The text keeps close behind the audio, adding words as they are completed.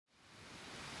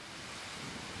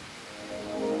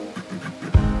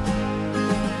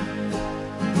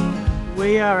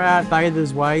We are at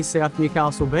Bathers Way, South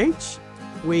Newcastle Beach.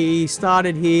 We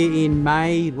started here in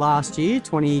May last year,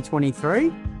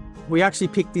 2023. We actually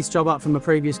picked this job up from a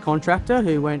previous contractor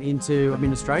who went into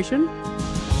administration.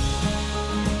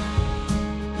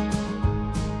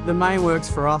 The main works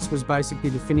for us was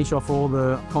basically to finish off all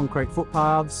the concrete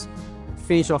footpaths,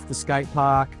 finish off the skate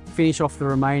park, finish off the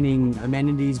remaining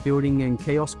amenities, building and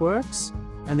kiosk works,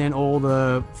 and then all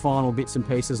the final bits and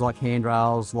pieces like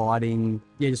handrails, lighting,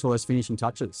 just all those finishing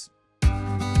touches.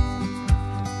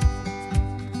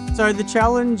 So the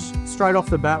challenge straight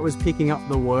off the bat was picking up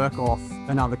the work off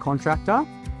another contractor.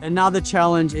 Another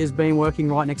challenge has been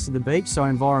working right next to the beach, so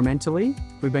environmentally,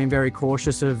 we've been very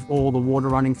cautious of all the water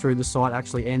running through the site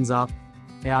actually ends up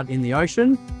out in the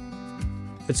ocean.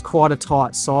 It's quite a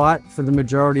tight site. For the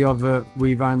majority of it,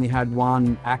 we've only had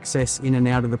one access in and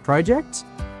out of the project.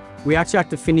 We actually had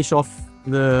to finish off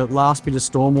the last bit of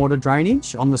stormwater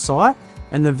drainage on the site,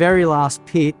 and the very last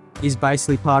pit is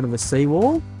basically part of the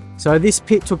seawall. So this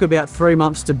pit took about 3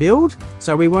 months to build.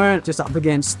 So we weren't just up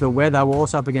against the weather, we're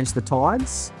also up against the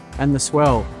tides and the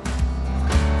swell.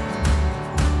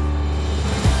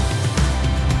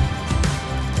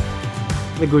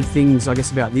 The good things, I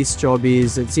guess, about this job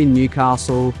is it's in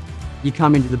Newcastle. You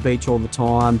come into the beach all the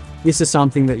time. This is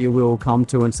something that you will come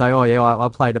to and say, oh yeah, I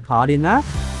played a part in that.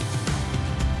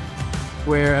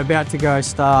 We're about to go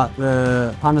start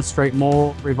the Hunter Street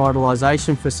Mall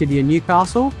revitalisation for City of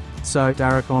Newcastle. So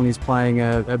Daracon is playing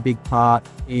a big part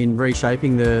in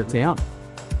reshaping the town.